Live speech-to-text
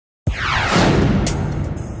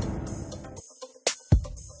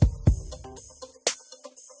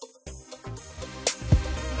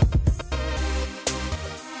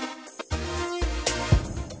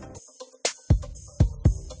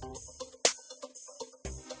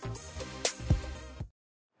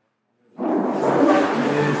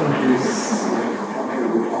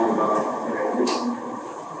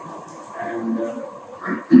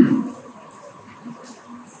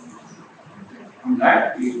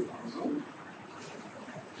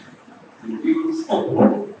use of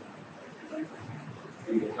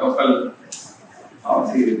the local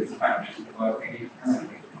series expansion or any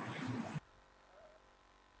analytic,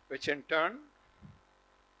 which in turn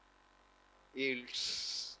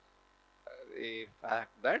yields the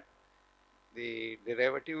fact that the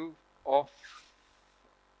derivative of,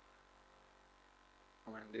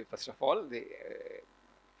 first of all, the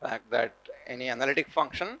fact that any analytic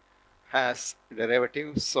function has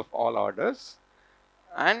derivatives of all orders,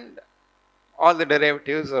 and all the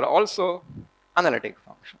derivatives are also analytic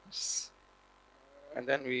functions. And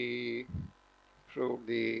then we prove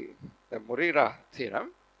the Morira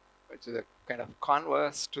theorem, which is a kind of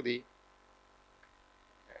converse to the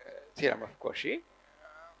theorem of Cauchy.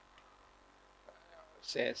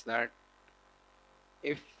 Says that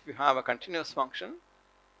if you have a continuous function,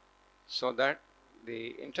 so that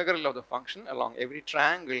the integral of the function along every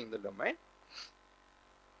triangle in the domain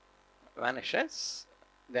vanishes,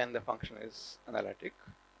 then the function is analytic.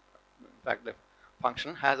 In fact, the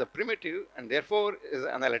function has a primitive and therefore is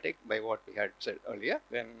analytic by what we had said earlier.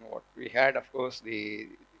 Then what we had, of course, the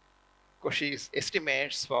Cauchy's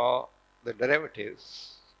estimates for the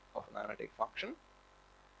derivatives of an analytic function,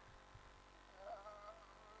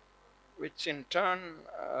 which in turn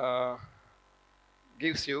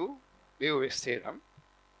gives you Liouville's theorem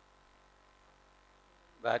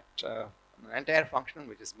that an entire function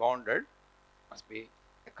which is bounded must be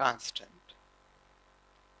a constant.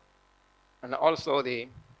 And also the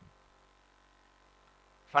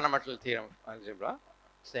fundamental theorem of algebra,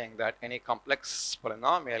 saying that any complex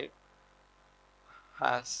polynomial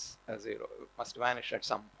has a zero, must vanish at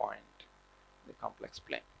some point in the complex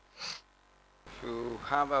plane. If you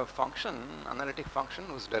have a function, analytic function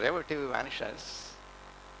whose derivative vanishes,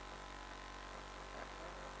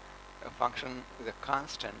 a function is a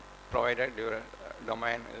constant provided your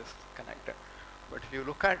domain is connected. But if you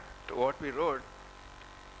look at what we wrote,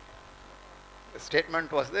 the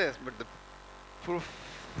statement was this, but the proof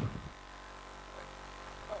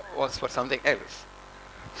was for something else.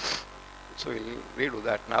 So we'll redo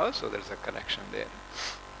that now, so there's a connection there.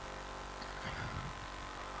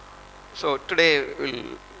 So today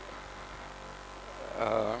we'll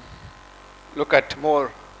look at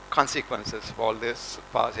more consequences of all this,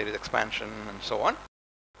 power series expansion and so on,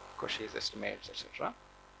 Cauchy's estimates, etc.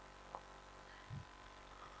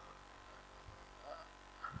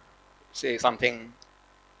 Say something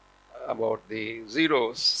about the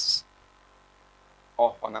zeros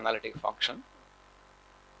of an analytic function,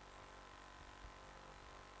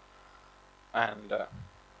 and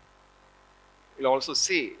you'll also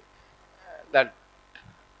see that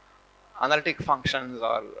analytic functions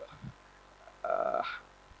are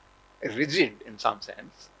rigid in some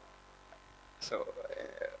sense. So,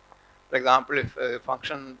 for example, if a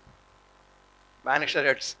function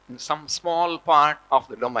vanishes in some small part of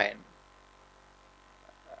the domain,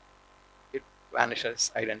 it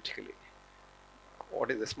vanishes identically. What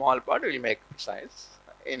is the small part? We'll make precise.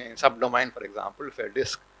 In a subdomain, for example,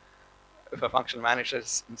 if a function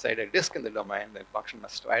vanishes inside a disk in the domain, then function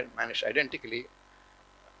must vanish identically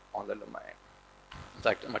on the domain. In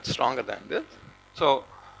fact, much stronger than this. So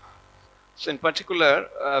in particular,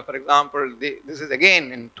 for example, this is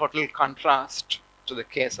again in total contrast to the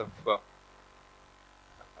case of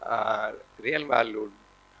real valued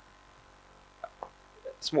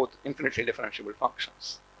smooth infinitely differentiable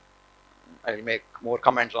functions. I will make more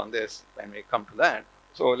comments on this when we come to that.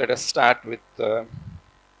 So let us start with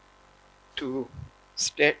two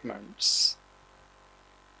statements.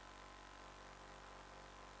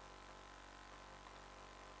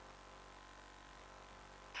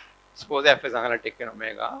 Suppose f is analytic in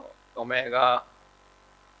omega. Omega,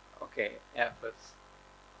 okay, f is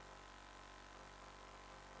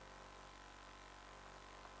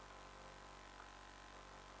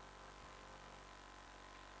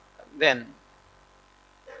then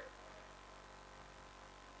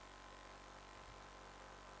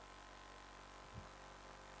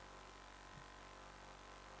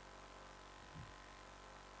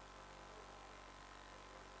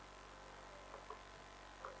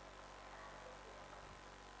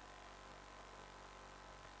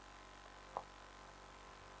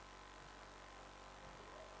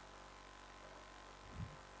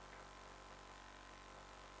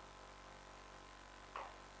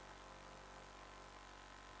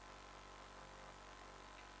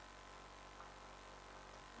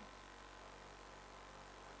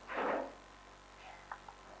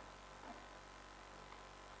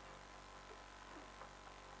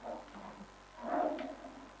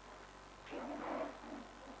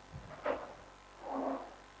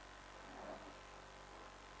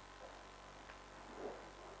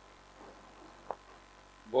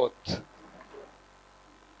both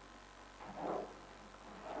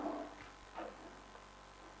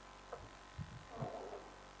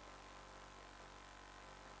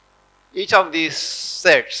each of these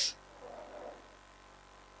sets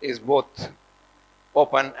is both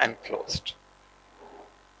open and closed.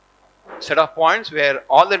 Set of points where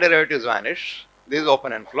all the derivatives vanish, this is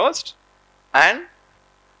open and closed, and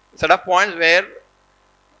set of points where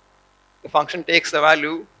the function takes the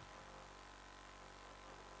value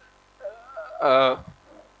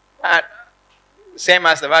at same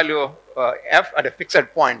as the value of f at a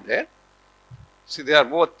fixed point there. So they are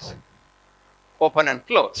both open and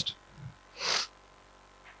closed.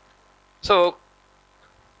 So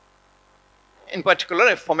in particular,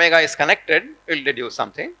 if omega is connected, it will deduce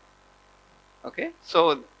something. Okay,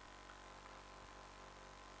 so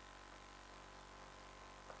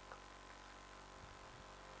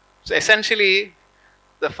essentially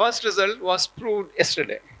the first result was proved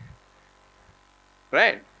yesterday,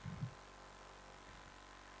 right?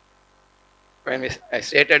 When I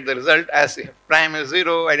stated the result as if prime is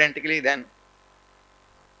 0 identically, then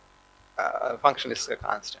function is a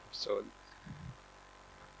constant. So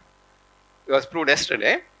it was proved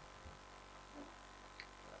yesterday.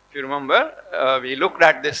 If you remember, we looked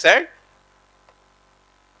at this set.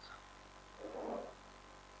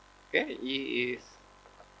 Okay, E is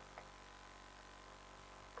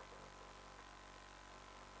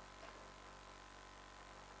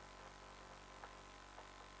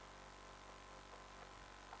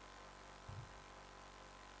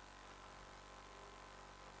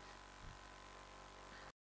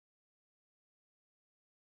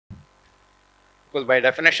because by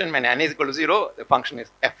definition, when n is equal to 0, the function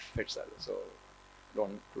is f itself. So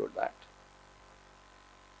don't include that.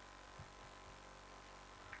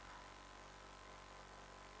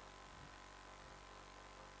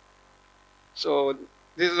 So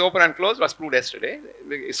this is open and closed, was proved yesterday.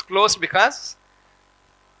 It's closed because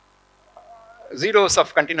zeros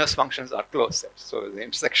of continuous functions are closed sets. So the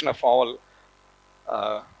intersection of all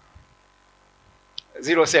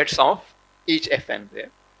zero sets of each fn there.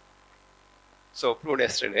 So proved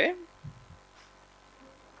yesterday.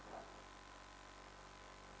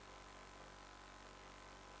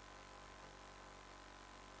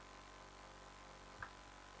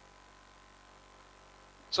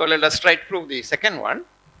 So let us try to prove the second one.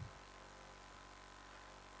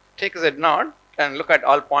 Take z0 and look at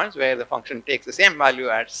all points where the function takes the same value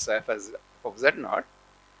as f as of z0.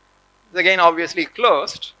 It's again obviously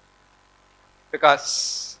closed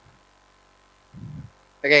because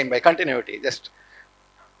again by continuity, just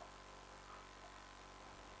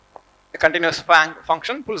a continuous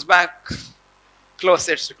function pulls back closed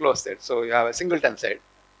sets to closed sets. So you have a singleton set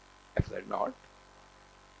f z0.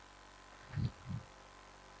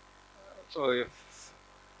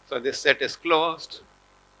 So this set is closed,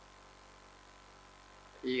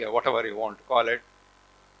 E or whatever you want to call it.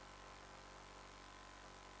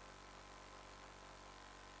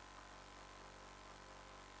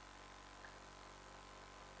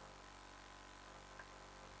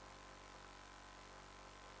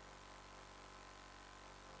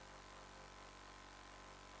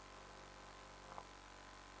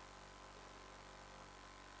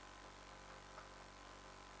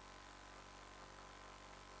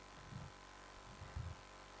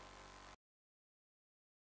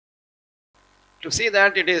 To see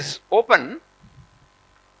that it is open,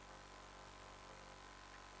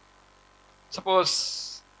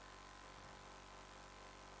 suppose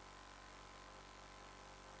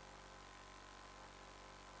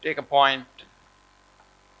take a point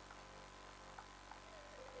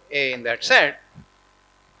A in that set,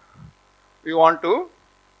 we want to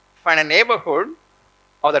find a neighborhood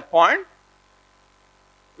of that point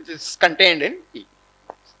which is contained in E.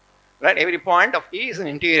 Right? Every point of E is an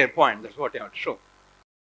interior point. That's what you have to show.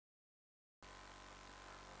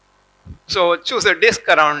 So choose a disk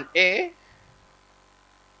around A.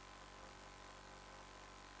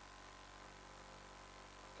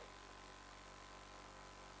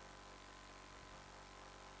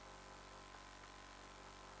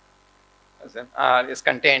 Is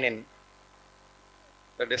contained in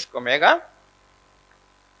the disk omega.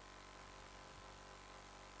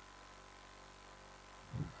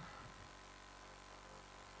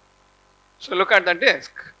 So look at the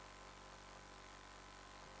disk.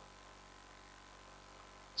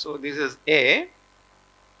 So this is A.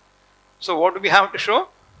 So what do we have to show?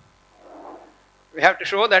 We have to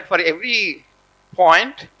show that for every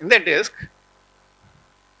point in the disk,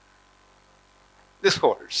 this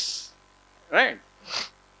holds, right?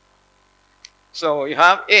 So you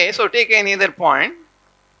have A. So take any other point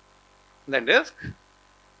in the disk.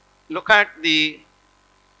 look at the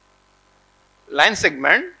line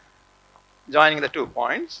segment joining the 2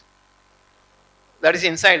 points that is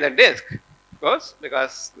inside the disk, of course,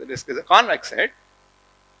 because the disk is a convex set.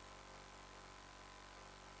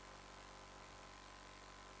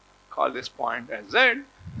 Call this point as Z.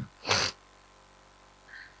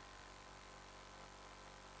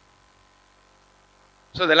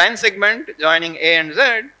 So the line segment joining A and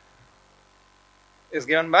Z is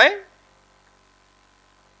given by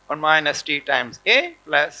 1 minus T times A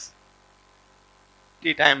plus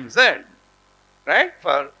T times Z, right,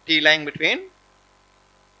 for T lying between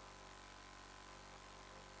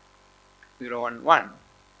 0 and 1.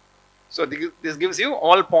 So this gives you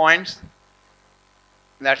all points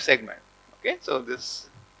in that segment. Okay, so if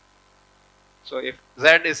Z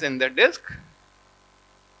is in the disk,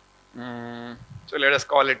 so let us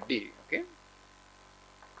call it D. Okay,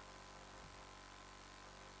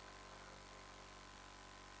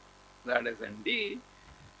 that is in D,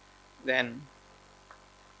 then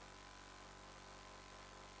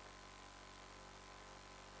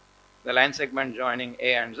the line segment joining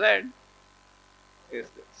A and Z is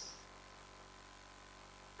this.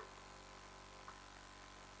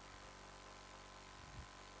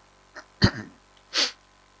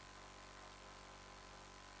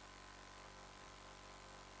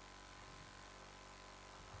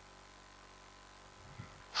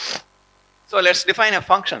 So let's define a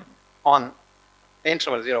function on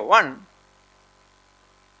interval 0, 1.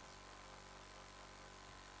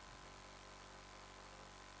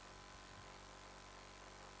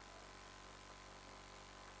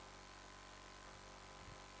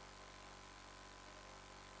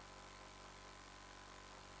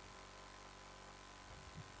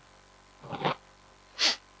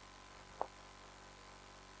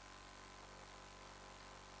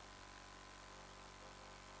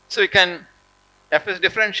 So we can, f is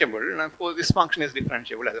differentiable, and of course this function is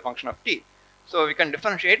differentiable as a function of t. So we can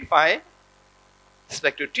differentiate phi with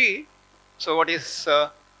respect to t. So what is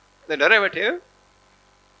the derivative?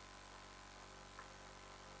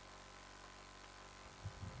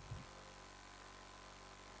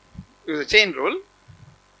 Use the chain rule,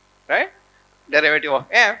 right? Derivative of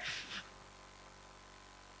f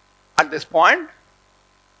at this point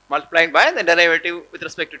multiplied by the derivative with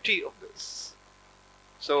respect to t of this.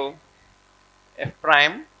 So f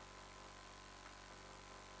prime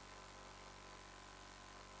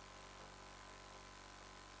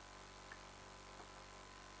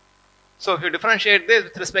so if you differentiate this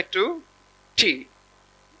with respect to t,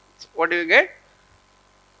 what do you get?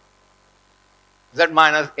 Z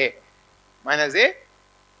minus a minus a.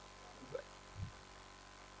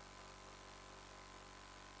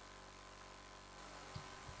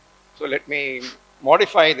 So let me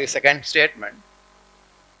modify the second statement.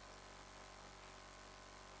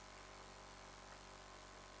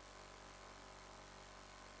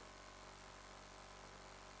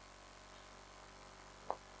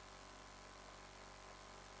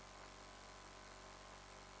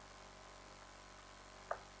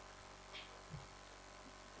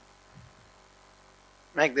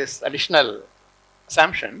 Make this additional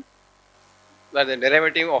assumption that the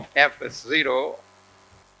derivative of f is 0.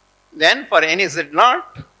 Then for any z0,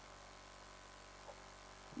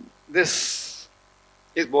 this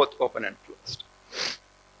is both open and closed.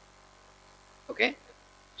 Okay,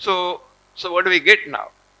 so what do we get now?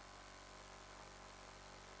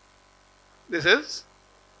 This is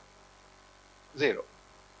 0.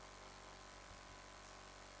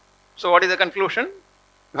 So what is the conclusion?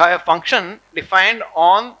 You have a function defined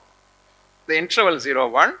on the interval 0,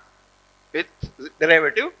 1 with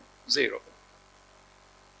derivative 0.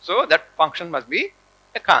 So that function must be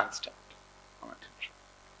a constant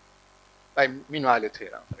by mean value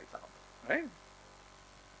theorem, for example, right?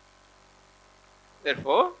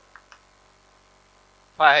 Therefore,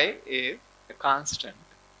 phi is a constant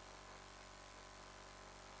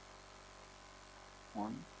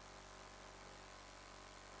on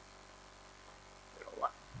 0, 1.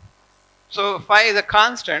 So phi is a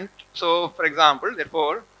constant. So for example,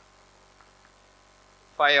 therefore,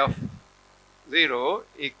 phi of 0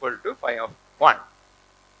 equal to phi of 1.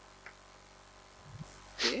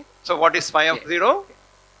 Okay. So what is phi of 0?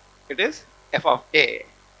 It is f of a.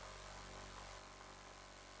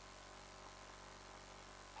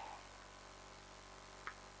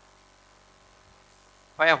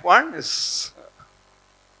 Phi of 1 is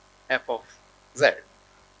f of z.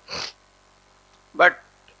 But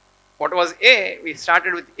what was a? We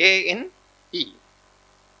started with a in E.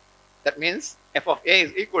 That means f of a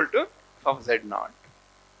is equal to f of z naught.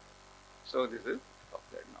 So this is f of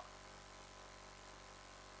z naught.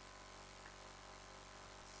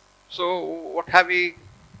 So what have we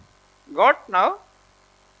got now?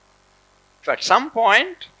 So at some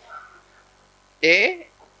point a,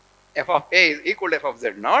 f of a is equal to f of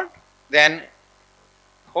z naught, then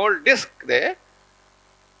whole disk there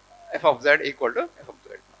f of z equal to f of z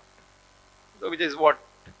naught. So which is what,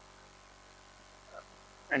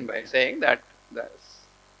 and by saying that the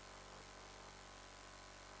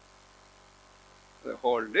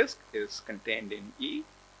whole disk is contained in E,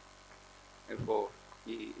 therefore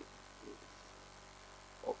E is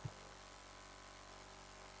open.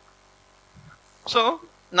 So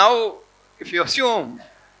now if you assume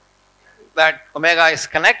that omega is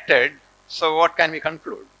connected, so what can we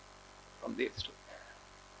conclude from these two?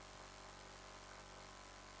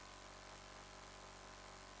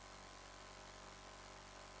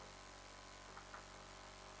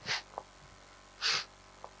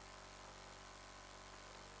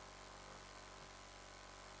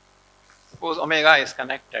 Suppose omega is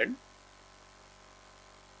connected.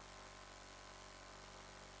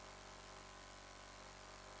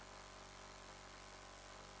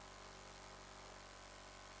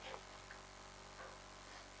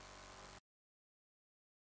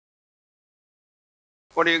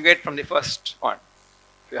 What do you get from the first one?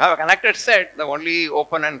 If you have a connected set, the only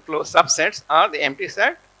open and closed subsets are the empty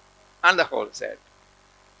set and the whole set.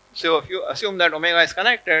 So if you assume that omega is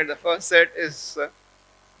connected, the first set is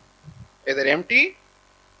either empty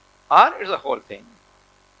or it's a whole thing,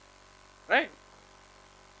 right?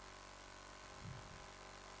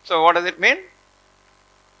 So what does it mean?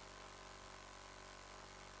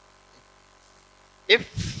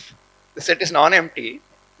 If the set is non-empty,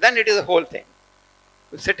 then it is a whole thing.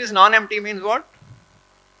 The set is non-empty means what?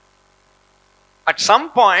 At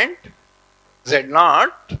some point z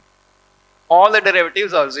naught, all the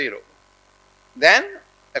derivatives are 0. Then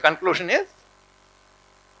the conclusion is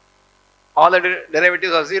all the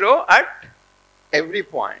derivatives are 0 at every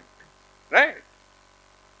point, right?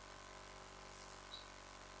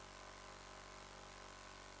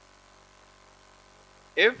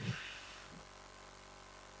 If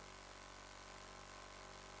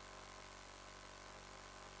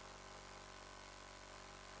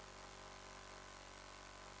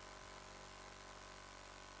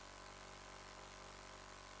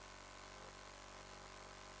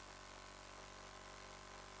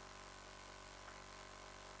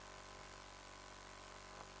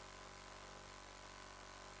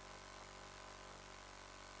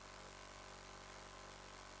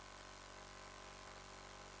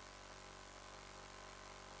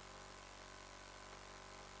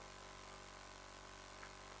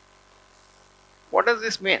what does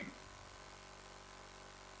this mean?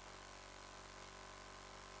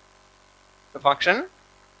 The function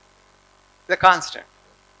is a constant,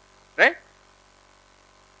 right?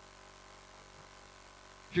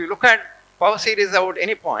 If you look at power series about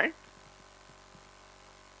any point,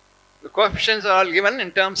 the coefficients are all given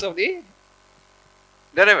in terms of the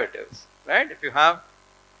derivatives, right? If you have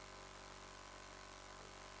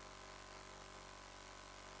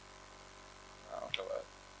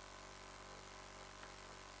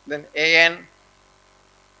then an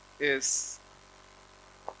is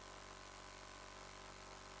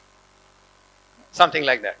something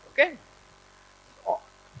like that, okay?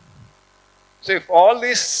 So if all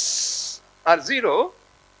these are 0,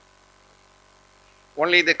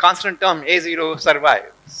 only the constant term a0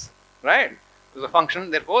 survives, right? So the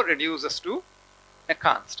function therefore reduces to a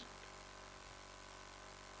constant.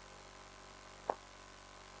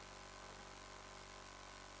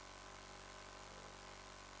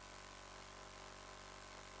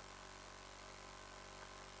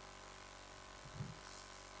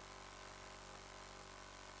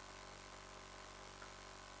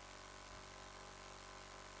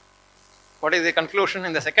 What is the conclusion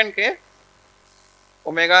in the second case?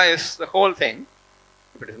 Omega is the whole thing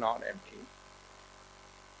if it is not empty.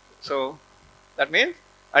 So that means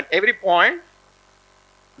at every point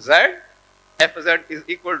z, f of z is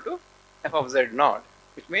equal to f of z naught,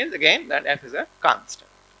 which means again that f is a constant,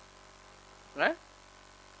 right?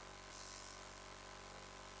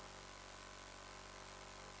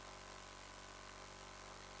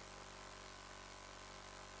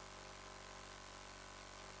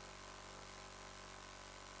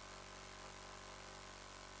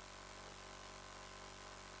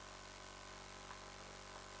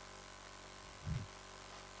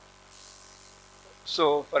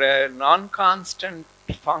 So for a non-constant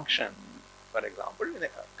function, for example, in a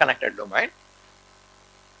connected domain,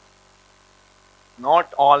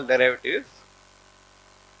 not all derivatives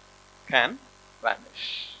can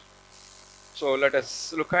vanish. So let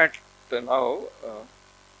us look at now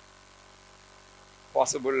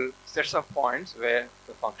possible sets of points where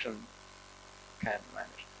the function can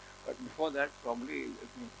vanish. But before that, probably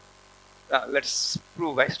let's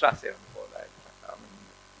prove Weierstrass theorem before that.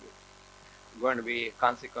 It's going to be a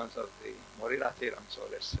consequence of the Morira theorem, so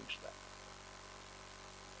let's finish that.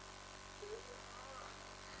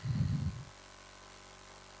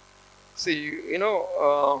 See, in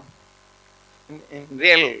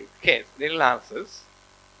real case, real analysis,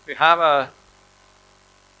 we have a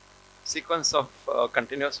sequence of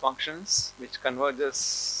continuous functions which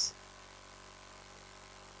converges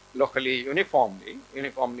locally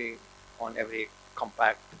uniformly on every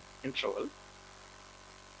compact interval.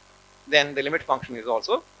 Then the limit function is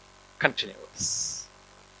also continuous.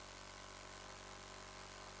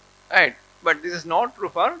 Right, but this is not true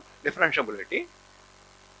for differentiability.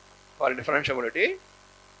 For differentiability,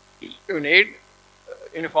 you need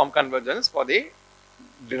uniform convergence for the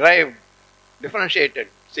derived differentiated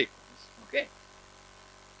sequence. Okay,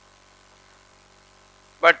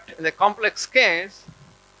 but in the complex case,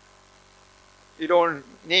 you don't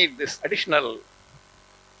need this additional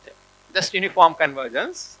thing. Just uniform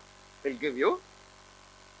convergence will give you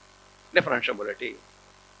differentiability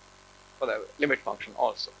for the limit function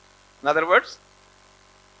also. In other words,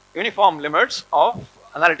 uniform limits of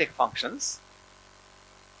analytic functions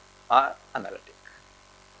are analytic.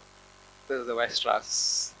 This is the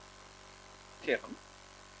Weierstrass theorem.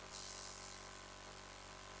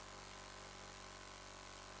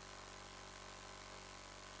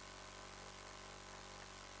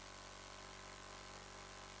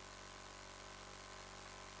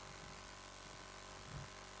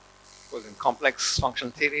 Because in complex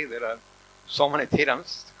function theory, there are so many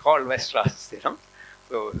theorems called Weierstrass theorem.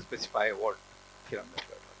 So specify what theorem that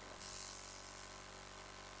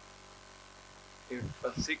we are talking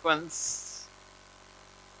about. If a sequence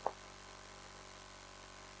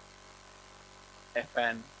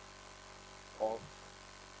Fn of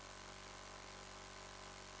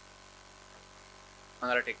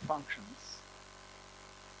analytic functions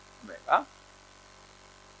omega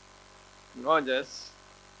converges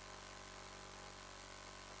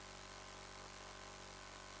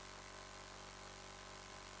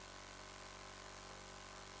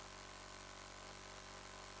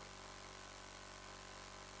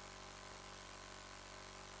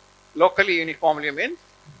locally uniformly means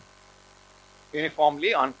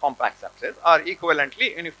uniformly on compact subsets or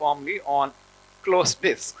equivalently uniformly on closed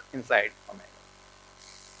disk inside omega.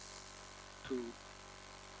 To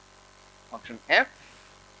function f,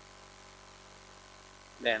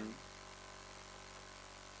 then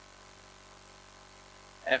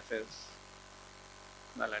f is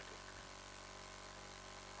analytic.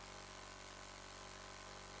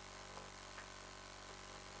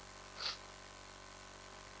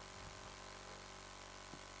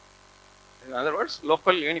 In other words,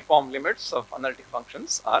 local uniform limits of analytic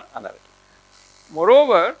functions are analytic.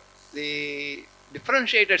 Moreover, the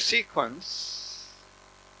differentiated sequence,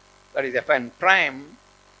 that is Fn prime,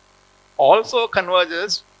 also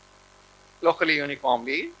converges locally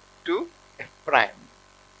uniformly to F prime.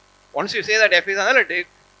 Once you say that F is analytic,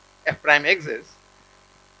 F prime exists,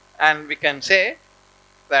 and we can say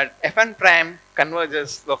that Fn prime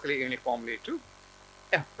converges locally uniformly to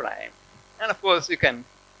F prime. And of course, you can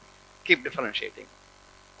keep differentiating.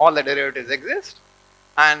 All the derivatives exist,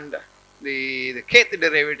 and the kth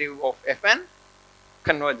derivative of Fn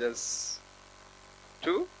converges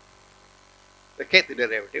to the kth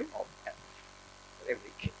derivative of F for every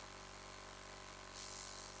k.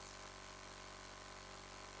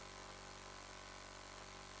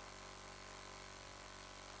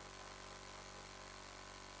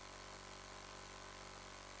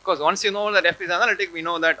 Because once you know that F is analytic, we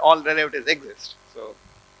know that all derivatives exist. So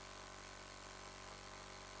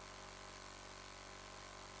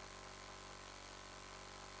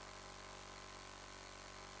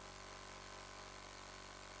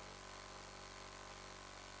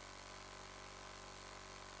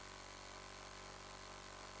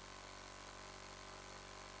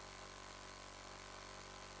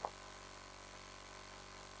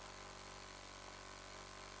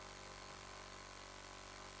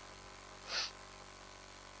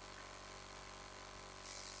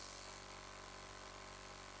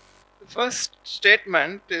the first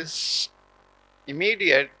statement is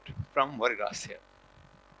immediate from Morira's theorem.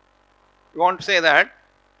 We want to say that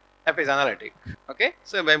F is analytic. Okay,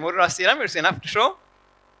 so by Morira's theorem, it's enough to show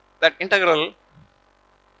that integral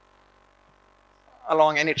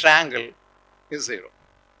along any triangle is 0.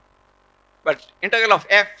 But integral of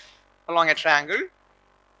F along a triangle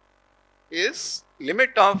is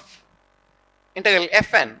limit of integral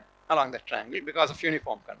Fn along that triangle because of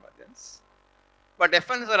uniform convergence. but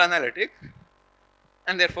fn's are analytic,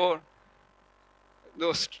 and therefore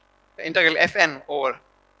those integral fn over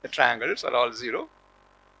the triangles are all 0.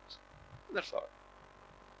 That's all.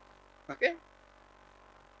 Okay.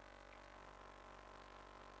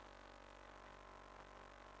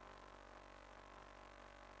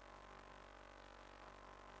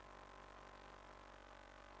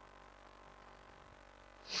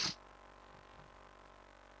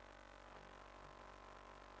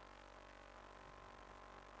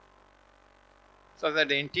 So that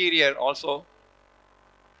the interior also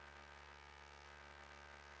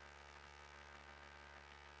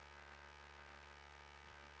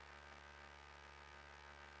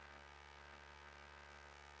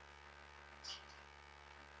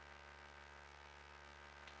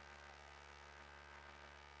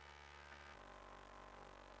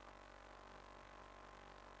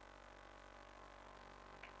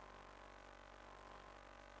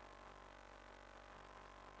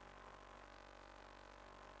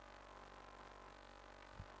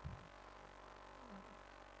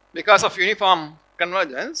because of uniform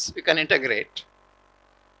convergence, we can integrate.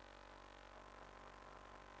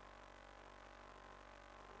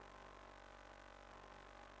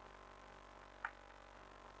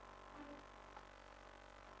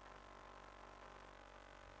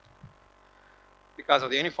 Because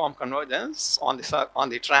of the uniform convergence on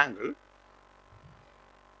the triangle,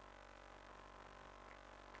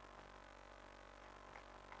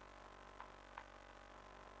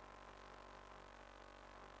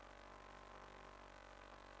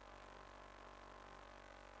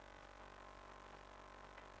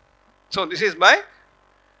 so this is by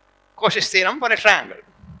Cauchy's theorem for a triangle.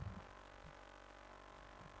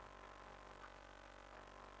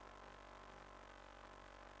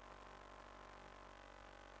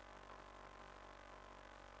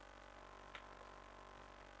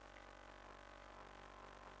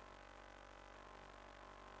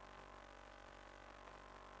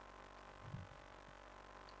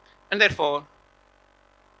 And therefore,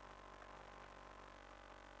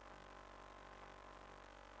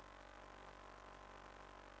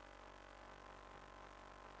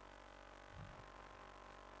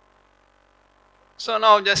 so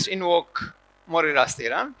now just invoke Morira's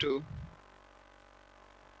theorem to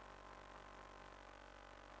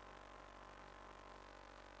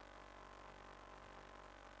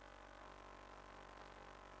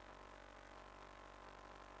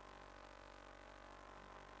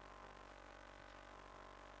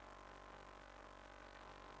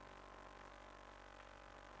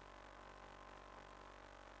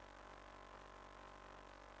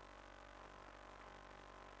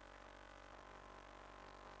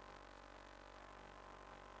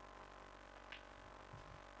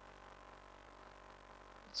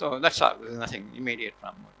so that's all. There is nothing immediate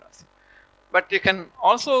from Morira's. But you can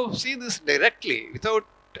also see this directly without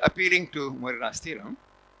appealing to Morira's theorem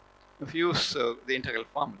if you use the integral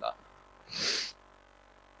formula.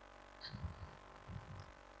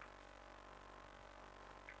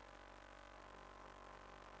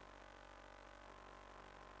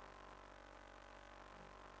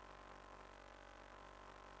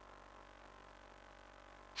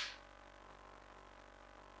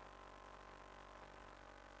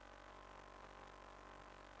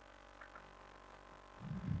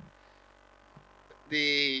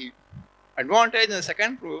 The advantage in the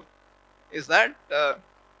second proof is that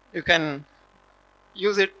you can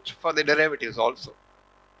use it for the derivatives also.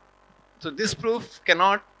 So this proof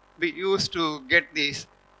cannot be used to get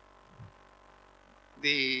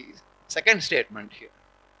the second statement here.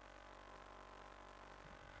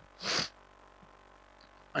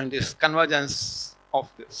 And this convergence of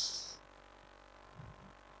this.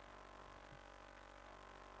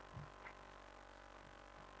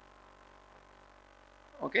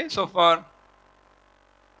 Okay, so for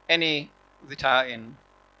any zeta in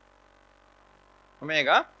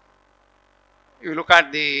omega, you look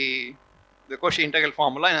at the Cauchy integral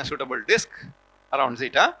formula in a suitable disk around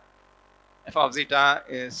zeta. F of zeta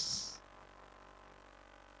is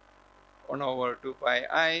 1 over 2 pi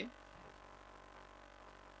I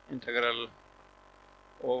integral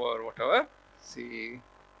over whatever C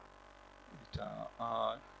zeta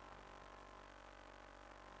R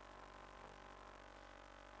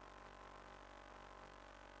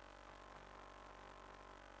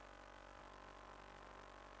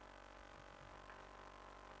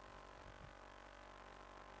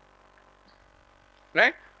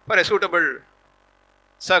right, for a suitable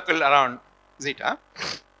circle around zeta.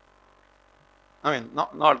 I mean,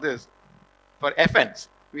 not this. For fn's,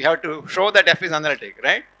 we have to show that f is analytic,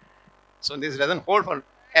 right? So this doesn't hold for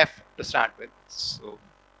f to start with. So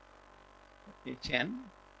Hn.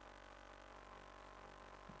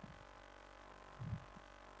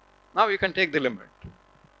 Now you can take the limit.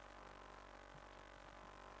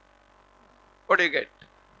 What do you get?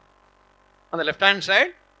 On the left hand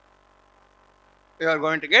side, you are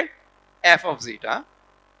going to get f of zeta.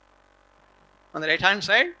 On the right hand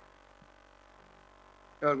side,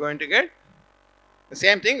 you are going to get the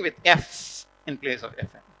same thing with f in place of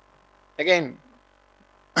fn. Again,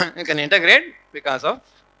 you can integrate because of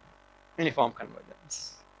uniform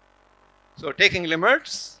convergence. So taking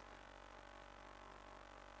limits,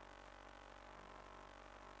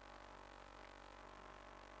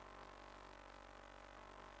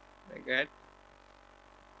 I get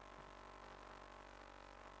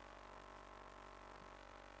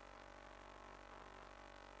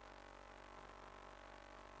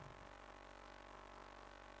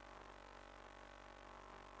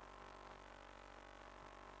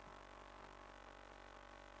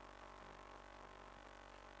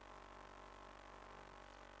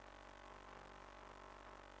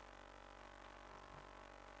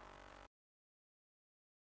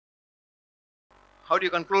how do you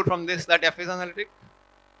conclude from this that f is analytic?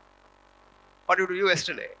 What did we do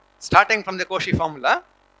yesterday? Starting from the Cauchy formula,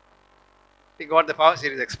 we got the power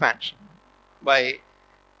series expansion by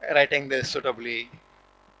writing this suitably,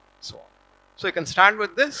 so on. So you can start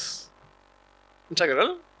with this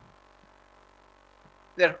integral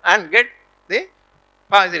there and get the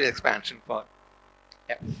power series expansion for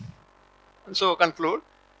f. And so conclude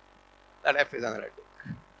that f is analytic.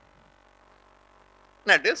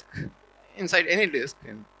 In a disk, inside any disk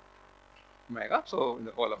in omega, so in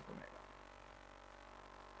the whole of omega.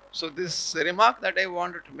 So this remark that I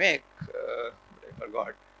wanted to make, but I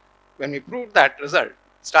forgot. When we proved that result,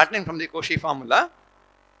 starting from the Cauchy formula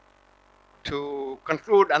to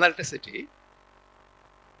conclude analyticity,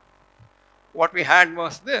 what we had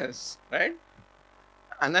was this, right?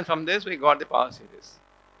 And then from this we got the power series.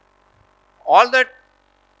 All that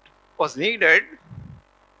was needed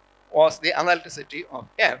was the analyticity of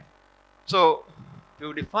f. So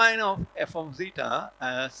to define of f of zeta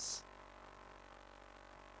as,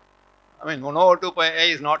 I mean, 1 over 2 pi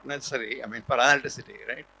a is not necessary, I mean, for analyticity,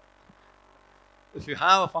 right? If you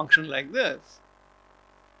have a function like this,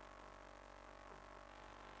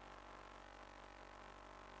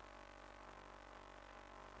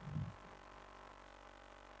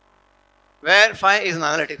 where phi is an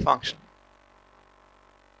analytic function,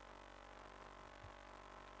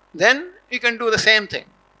 then you can do the same thing,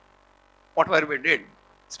 whatever we did,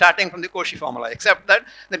 starting from the Cauchy formula, except that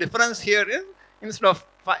the difference here is instead of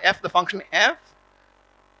phi, f, the function f,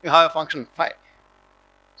 you have a function phi.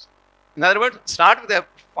 In other words, start with a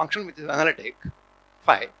function which is analytic,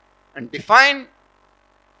 phi, and define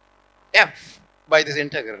f by this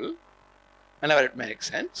integral whenever it makes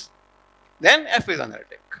sense, then f is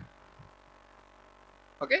analytic.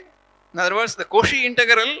 Okay? In other words, the Cauchy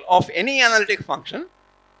integral of any analytic function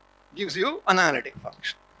gives you an analytic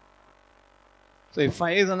function. So if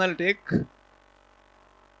phi is analytic,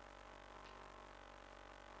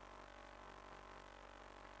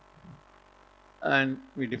 and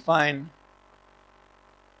we define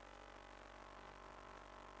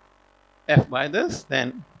f by this,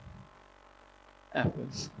 then f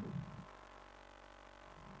is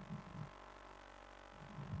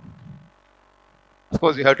of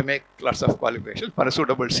course you have to make lots of qualifications for a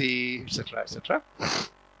suitable C, etc., etc.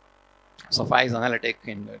 So phi is analytic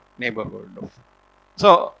in the neighborhood of.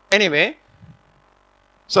 So anyway,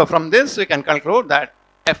 so from this we can conclude that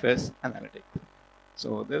f is analytic.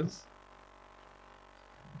 So this.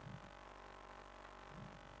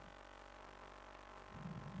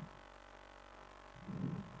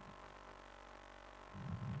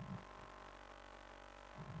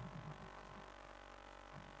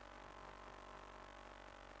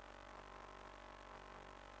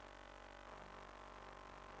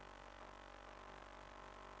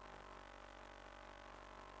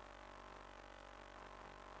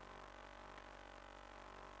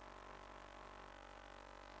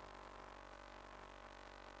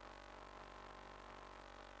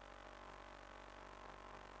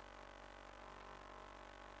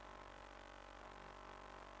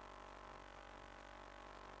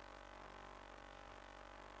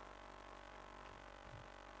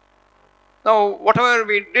 Now, whatever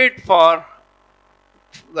we did for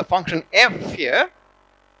the function f here,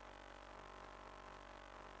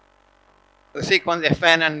 the sequence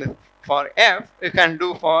fn, and for f, you can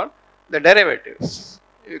do for the derivatives.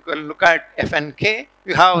 You can look at fnk,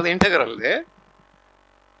 you have the integral there,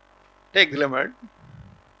 take the limit.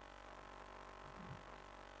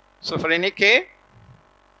 So for any k,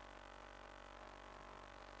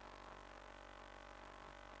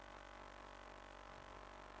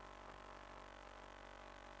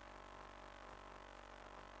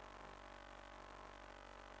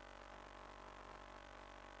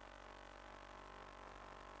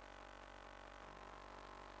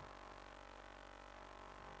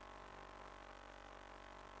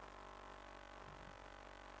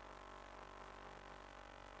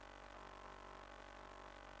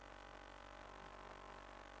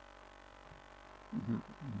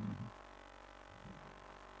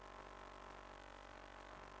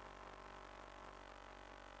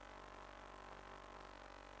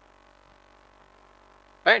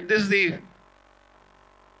 Right? This is the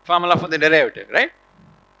formula for the derivative, right?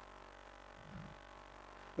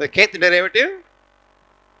 The kth derivative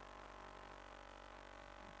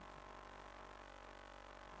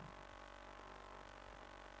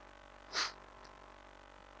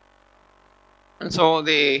and so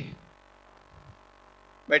the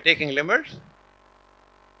by taking limits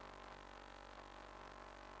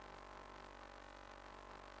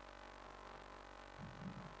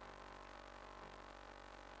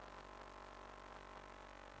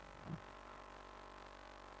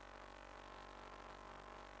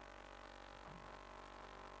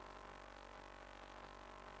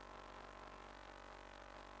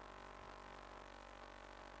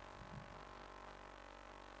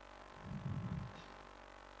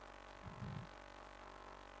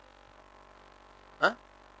huh?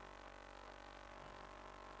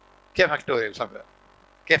 K factorial somewhere.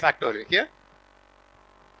 K factorial here.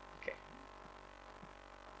 Okay.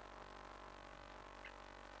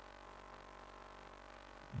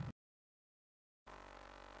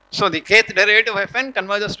 So the kth derivative of fn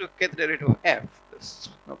converges to kth derivative of f. This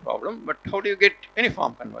no problem. But how do you get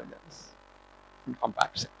uniform convergence in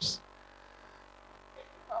compact sets?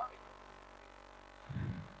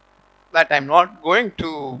 That I'm not going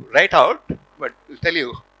to write out, but I'll tell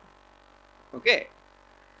you. Okay.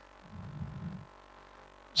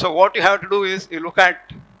 So what you have to do is you look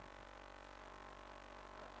at,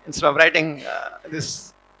 instead of writing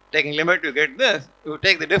this, taking limit, you get this. You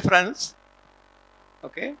take the difference.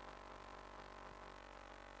 Okay.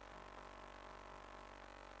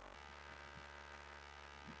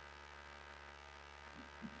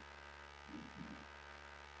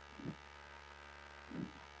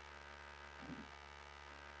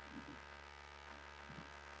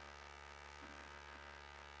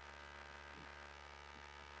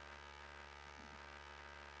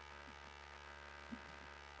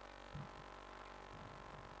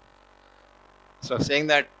 So saying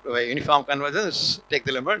that by uniform convergence, take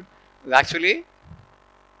the limit, you actually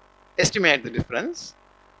estimate the difference,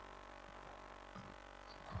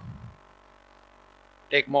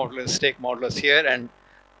 take modulus here, and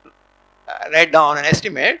write down an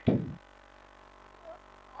estimate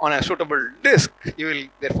on a suitable disk. You will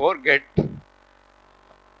therefore get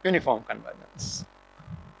uniform convergence.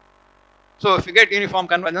 So if you get uniform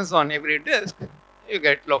convergence on every disk, you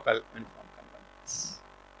get local uniform convergence.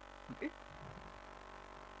 Okay.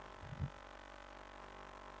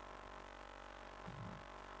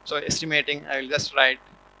 So estimating, I will just write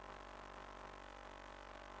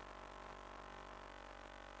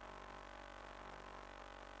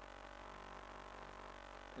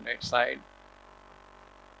the right side.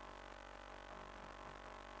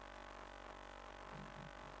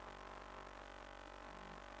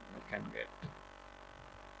 You can get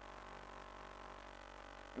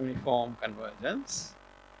uniform convergence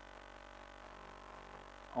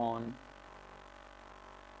on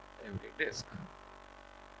every disk.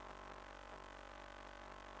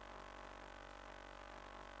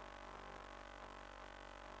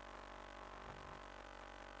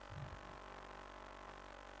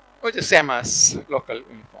 Which is same as local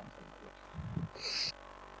uniform convergence.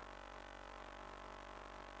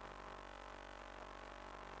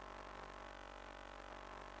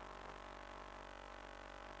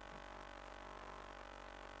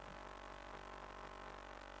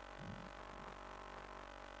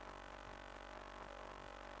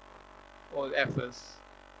 Or F is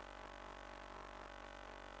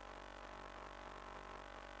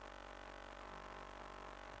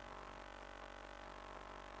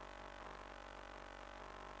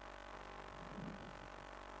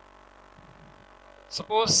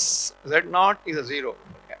suppose Z naught is a 0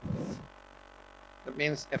 for F. That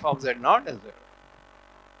means F of Z naught is 0.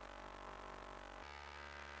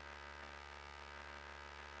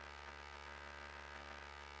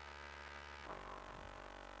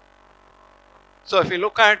 So if you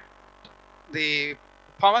look at the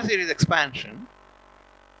power series expansion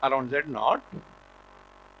around Z naught,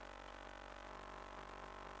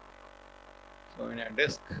 so in a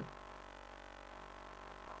disk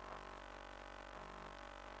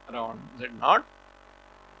around Z naught,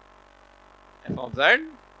 F of Z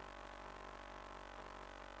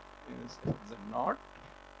is F of Z naught,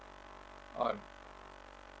 or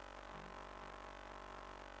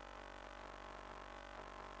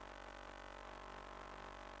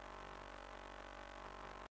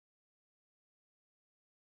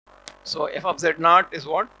so F of Z naught is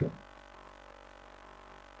what?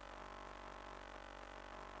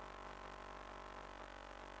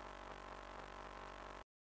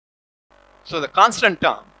 So the constant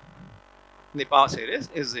term in the power series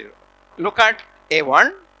is 0. Look at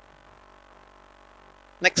A1,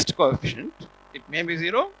 next coefficient. It may be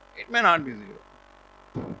 0, it may not be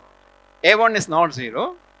 0. A1 is not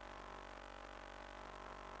 0.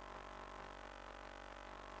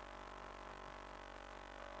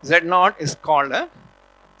 Z0 is called a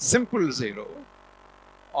simple 0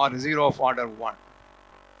 or 0 of order 1.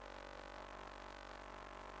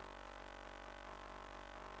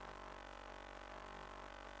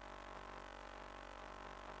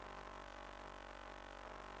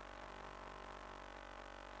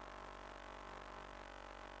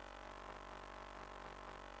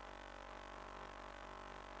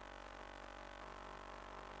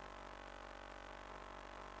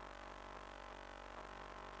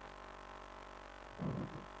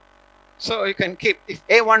 So you can keep, if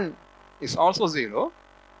A1 is also 0,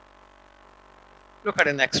 look at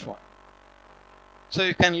the next one. So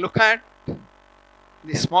you can look at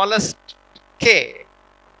the smallest k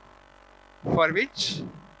for which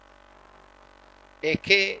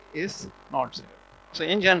AK is not 0. So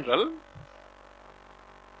in general,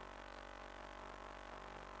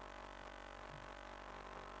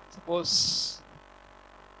 suppose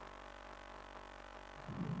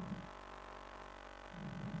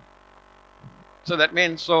so that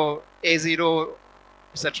means so A0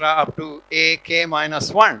 etc. up to AK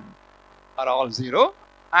minus 1 are all 0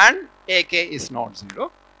 and AK is not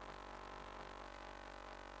 0.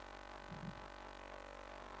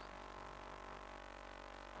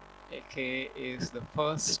 AK is the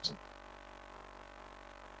first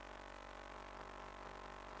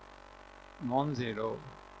non-zero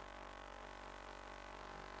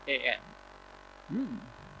AN.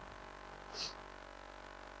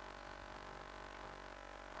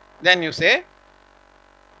 Then you say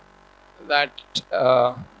that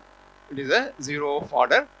it is a 0 of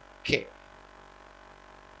order K.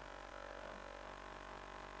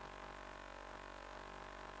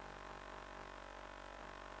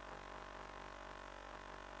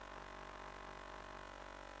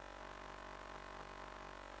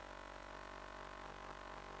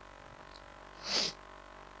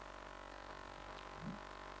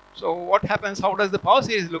 So what happens, how does the power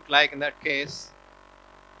series look like in that case?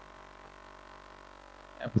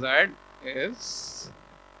 Fz is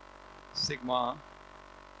sigma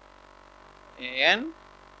An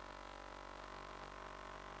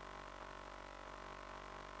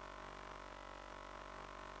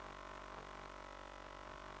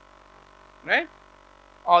right?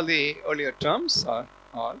 All the earlier terms are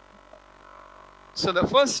all. So the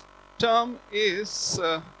first term is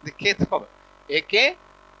the kth power, AK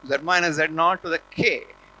z minus z0 to the k.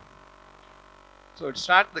 So it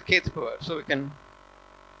starts the kth power. So we can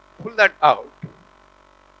pull that out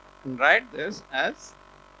and write this as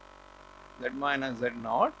z minus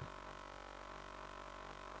z0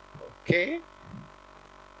 k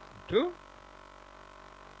to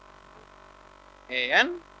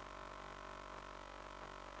An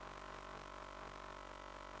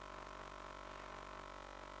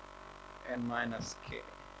n minus k.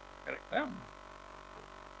 Correct?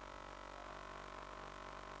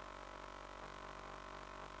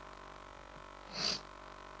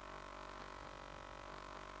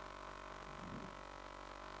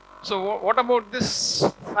 So what about this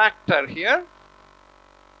factor here?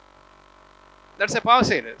 That's a power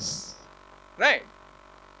series, right?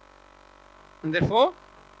 And therefore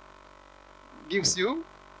gives you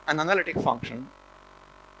an analytic function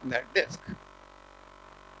in that disk.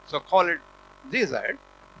 So call it GZ.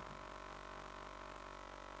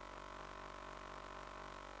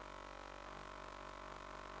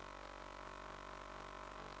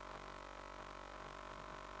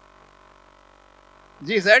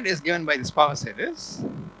 GZ is given by this power series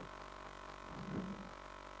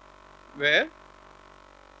where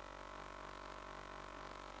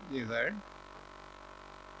GZ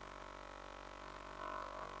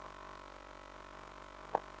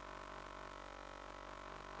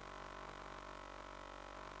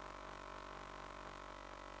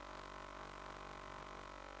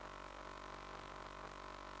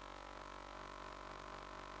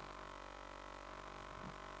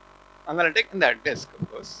analytic in that disk,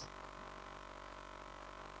 of course.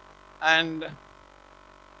 And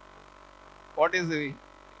what is the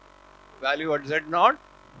value at Z0?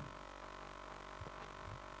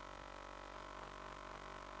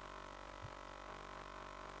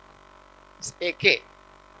 It's AK,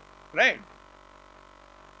 right?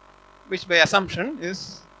 Which by assumption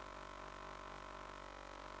is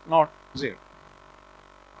not 0.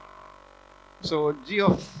 So G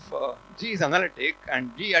of G is analytic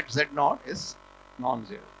and G at Z0 is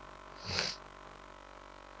non-zero.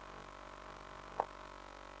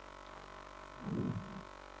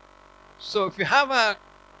 So if you have a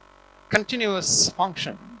continuous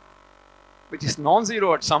function which is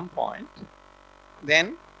non-zero at some point,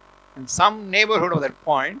 then in some neighborhood of that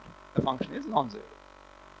point, the function is non-zero.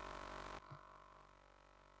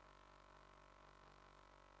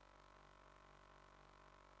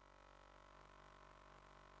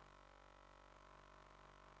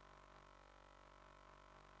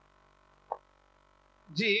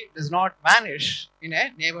 G does not vanish in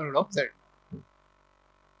a neighborhood of Z.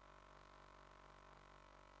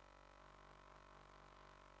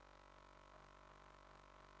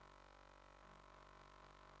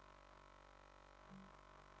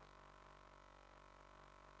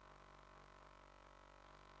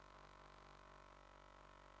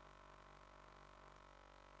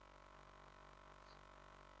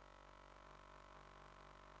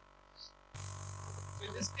 So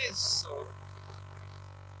in this case, so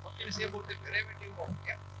what can you say about the derivative of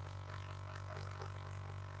f?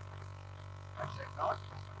 That's Z naught.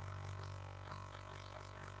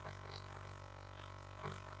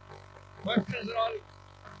 Questions are all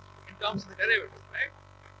in terms of the derivative, right?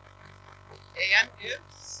 An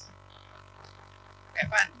is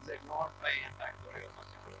fn Z naught by n factorial.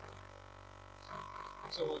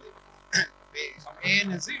 So from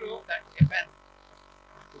an is 0, that fn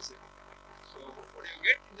is 0. So what do you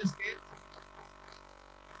get in this case?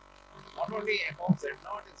 Not only f of Z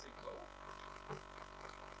naught is equal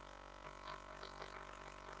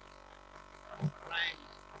prime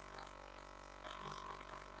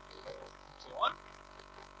so on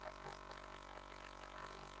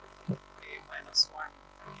a minus 1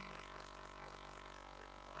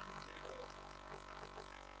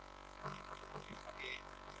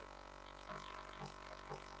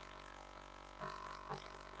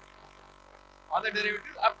 all the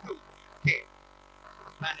derivatives up to k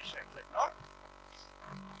vanish at Z naught.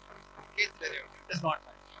 Kth derivative does not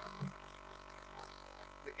vanish.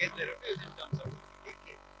 The kth derivative is in terms of ak.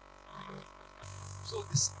 So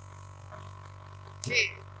this k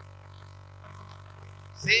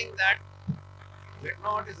saying that Z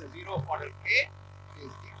naught is a 0 order k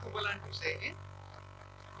is equivalent to saying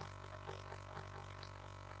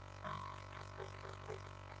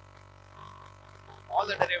all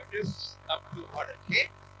the derivatives up to order k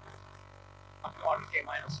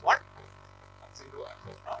minus 1 are 0 and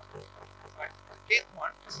so on. But kth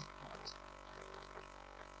one is not.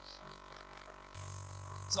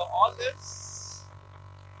 So all this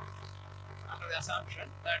under the assumption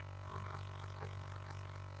that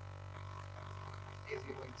a0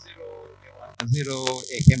 is 0, a1 is 0,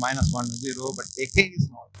 ak minus 1 is 0, but ak is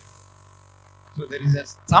not 0. So there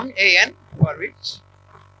is some an for which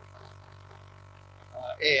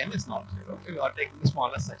an is not 0. We are taking the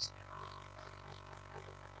smallest such k.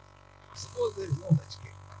 Suppose there is no such k.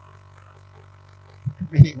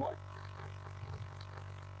 Meaning what?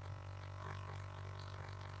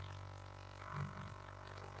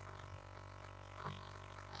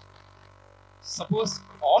 Suppose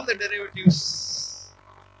all the derivatives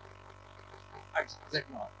at Z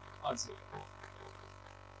naught are 0.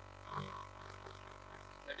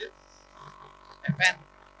 That is fn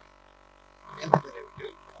nth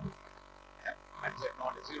derivative of f at Z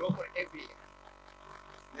naught is 0 for every n.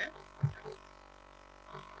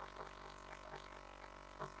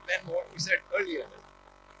 Then what we said earlier,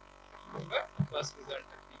 remember the first result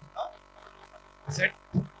that we have set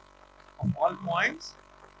of all points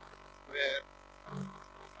where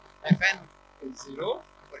fn is 0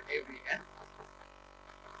 for every n,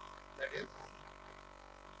 that is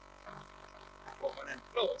open and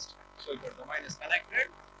closed. So if your domain is connected,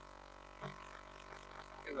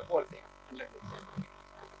 is the whole thing.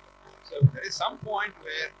 So if there is some point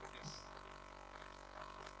where it is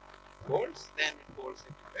holds, then it holds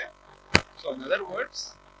everywhere. So in other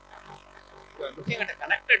words, we are looking at a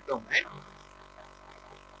connected domain.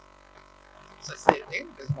 Such a thing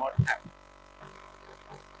does not happen,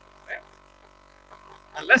 right?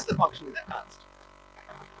 Unless the function is a constant,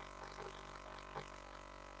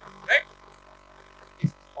 right?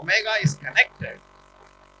 If omega is connected,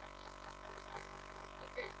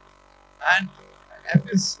 okay, and f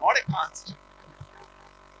is not a constant,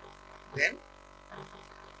 then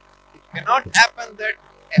it cannot happen that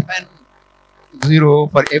fn is 0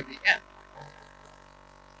 for every n,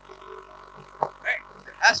 right?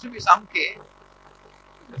 There has to be some k.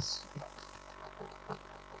 Yes.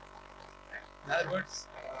 In other words,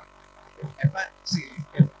 if fn, see,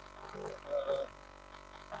 if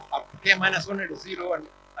up to k minus 1 it is 0 and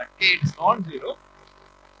at k it is non-zero,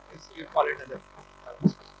 you call it as a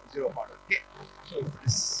 0 order k. So if it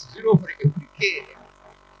is 0 for every k,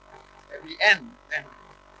 every n, then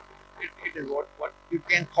it is what you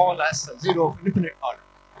can call as a zero of infinite order.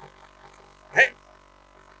 Right?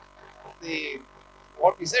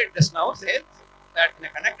 What we said just now says that in a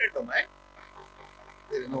connected domain,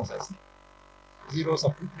 there is no such thing. Zeros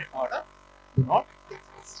of infinite order do not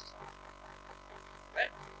exist.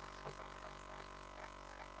 Right?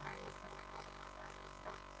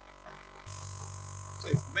 So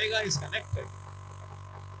if omega is connected,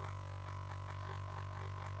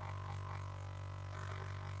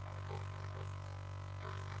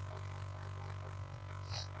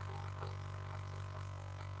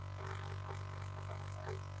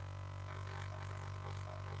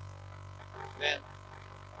 then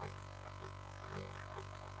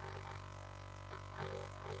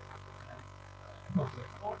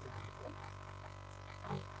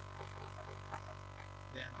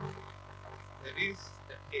there is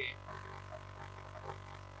the k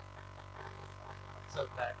such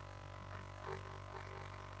that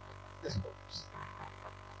this works.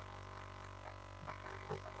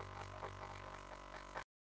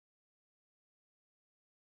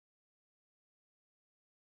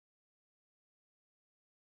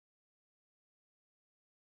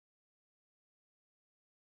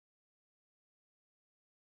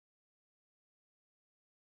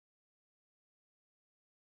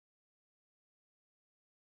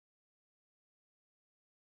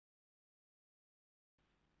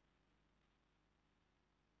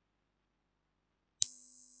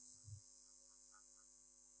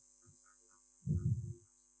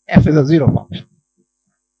 F is a zero function.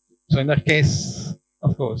 So in that case,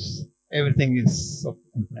 of course, everything is of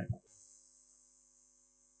infinite.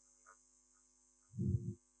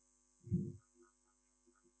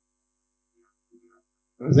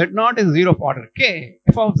 Z naught is 0 of order k.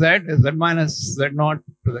 F of z is z minus z naught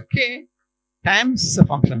to the k times the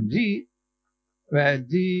function g, where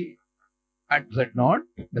g at z naught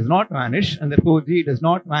does not vanish, and therefore g does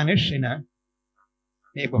not vanish in a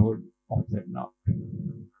neighborhood of z naught.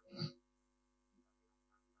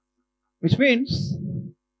 Which means,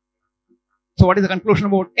 so what is the conclusion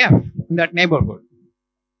about f in that neighborhood?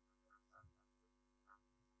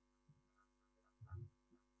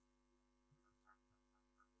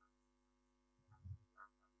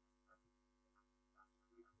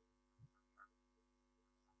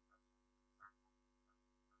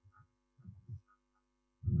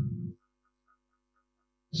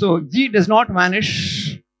 So g does not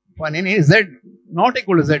vanish for any z not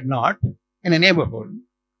equal to z naught in a neighborhood.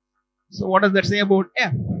 So what does that say about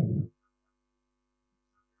f?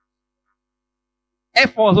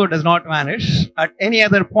 F also does not vanish at any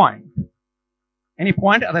other point, any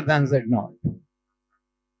point other than z naught,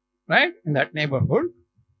 right? In that neighborhood,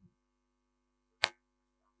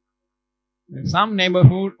 in some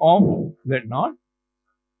neighborhood of z naught,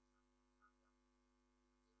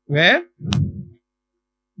 where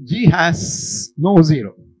g has no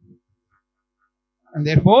zero, and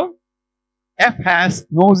therefore f has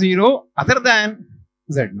no zero other than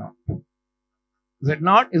z naught. Z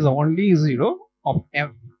naught is the only zero of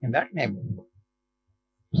f in that neighborhood.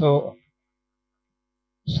 So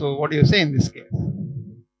what do you say in this case?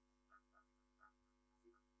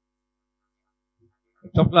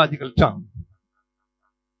 Topological term.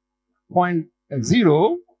 Point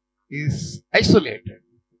 0 is isolated,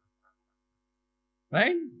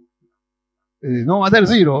 right? There is no other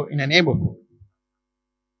zero in a neighborhood.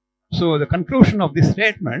 So the conclusion of this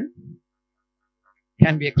statement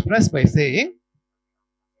can be expressed by saying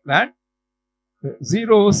that the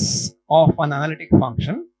zeros of an analytic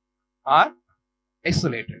function are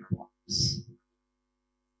isolated points.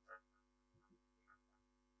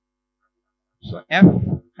 So f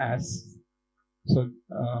has, the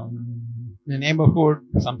neighborhood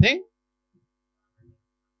something,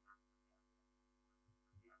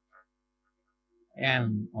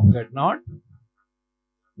 n of z naught,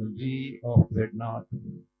 so g of z naught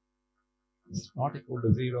is not equal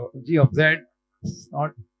to 0. G of z is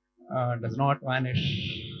not, does not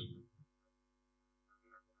vanish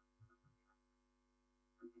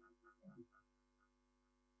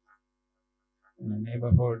in a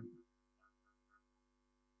neighborhood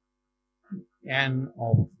n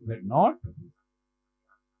of z naught,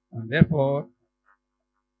 and therefore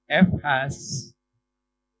f has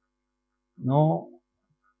no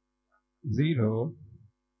zero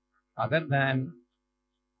other than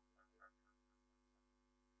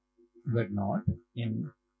z naught in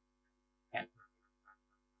n.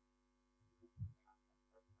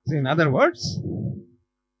 So in other words,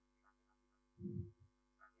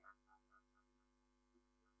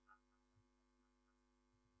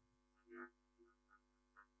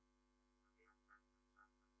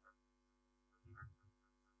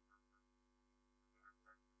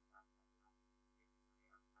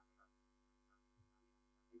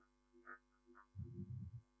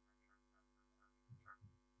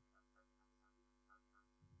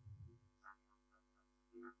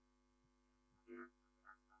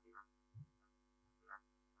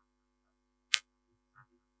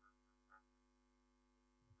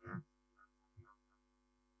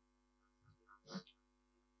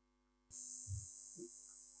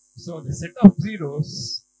 So the set of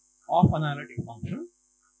zeros of an analytic function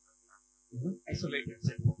is an isolated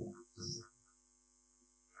set of points.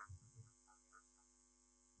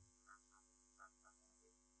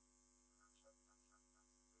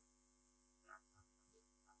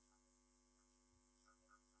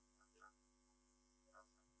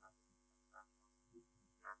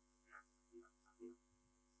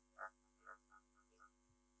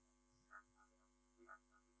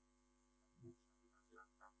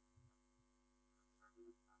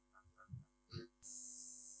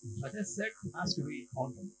 Such a set has to be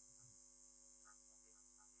countable.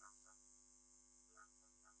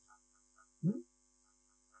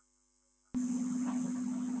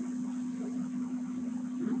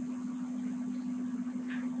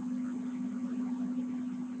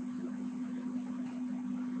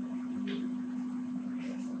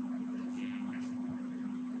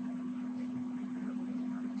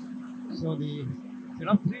 So the set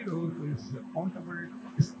of zeros is countable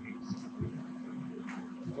discrete.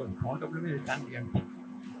 Because countable means it can be empty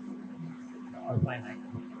or finite.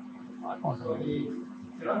 So the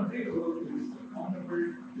set of zeros is countable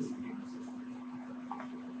discrete.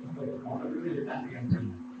 Because countable means it can be empty.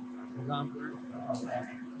 For example,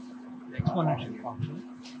 the exponential function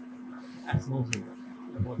has no zero,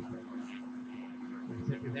 the whole set. The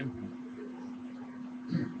set is empty.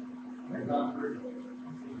 For example,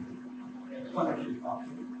 the exponential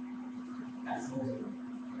function has no zero,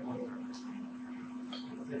 the whole set.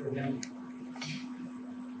 The set is empty.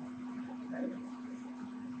 Right?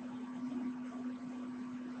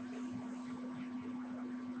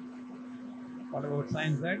 What about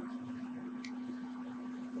sin z?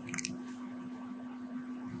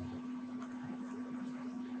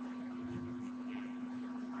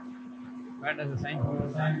 Where does the sign come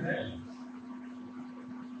from? Sin z?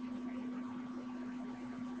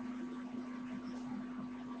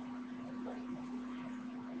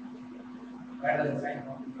 Where does the sign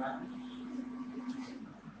come from?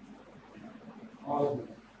 All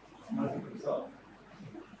multiples of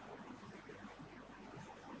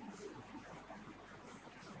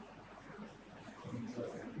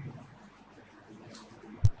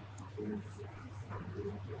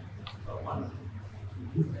one.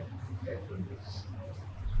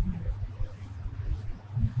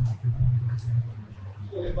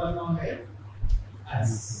 So if I now here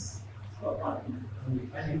as one,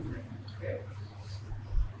 okay.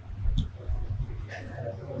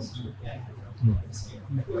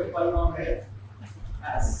 So if I now here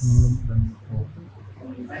as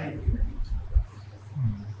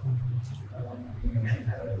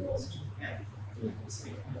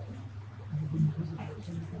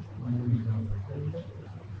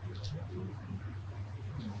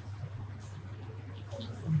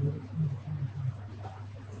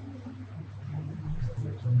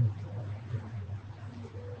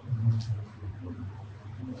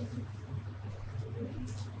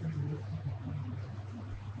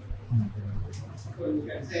so you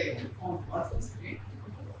can say what's the screen?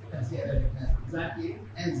 You can say that it has exactly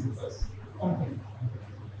n zeros.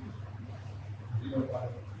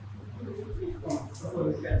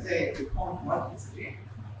 Suppose you can say to count multiplicity,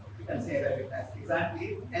 you can say that it has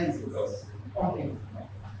exactly n zeros. Counting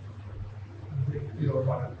 0,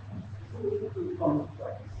 1, 2, count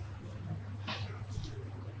twice.